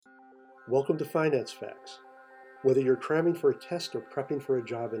Welcome to Finance Facts. Whether you're cramming for a test or prepping for a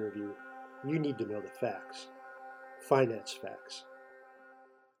job interview, you need to know the facts. Finance Facts.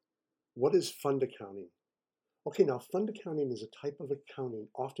 What is fund accounting? Okay, now fund accounting is a type of accounting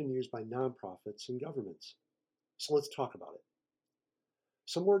often used by nonprofits and governments. So let's talk about it.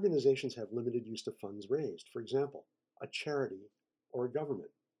 Some organizations have limited use of funds raised, for example, a charity or a government.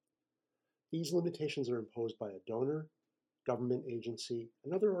 These limitations are imposed by a donor, government agency,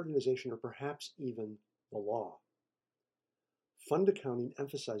 another organization, or perhaps even the law. Fund accounting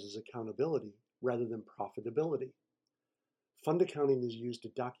emphasizes accountability rather than profitability. Fund accounting is used to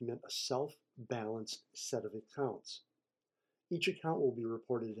document a self-balanced set of accounts. Each account will be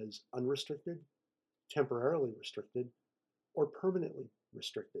reported as unrestricted, temporarily restricted, or permanently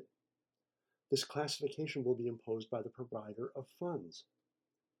restricted. This classification will be imposed by the provider of funds.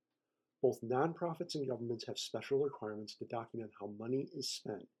 Both nonprofits and governments have special requirements to document how money is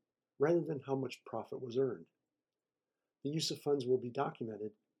spent, rather than how much profit was earned. The use of funds will be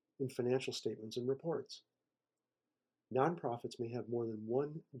documented in financial statements and reports. Nonprofits may have more than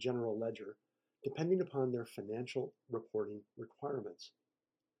one general ledger, depending upon their financial reporting requirements.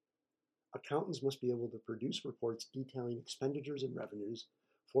 Accountants must be able to produce reports detailing expenditures and revenues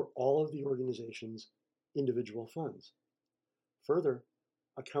for all of the organization's individual funds. Further,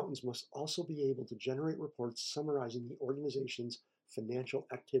 accountants must also be able to generate reports summarizing the organization's financial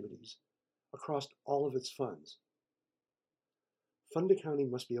activities across all of its funds. Fund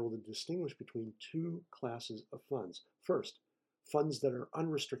accounting must be able to distinguish between two classes of funds. First, funds that are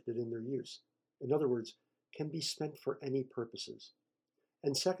unrestricted in their use. In other words, can be spent for any purposes.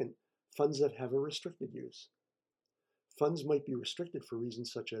 And second, funds that have a restricted use. Funds might be restricted for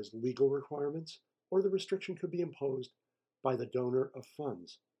reasons such as legal requirements, or the restriction could be imposed by the donor of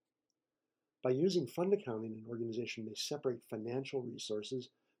funds. By using fund accounting, an organization may separate financial resources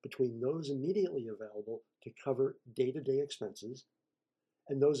between those immediately available to cover day-to-day expenses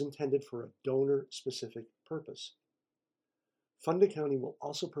and those intended for a donor-specific purpose. Fund accounting will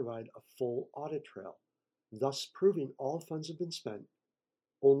also provide a full audit trail, thus proving all funds have been spent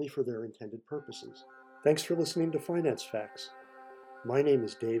only for their intended purposes. Thanks for listening to Finance Facts. My name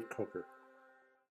is Dave Coker.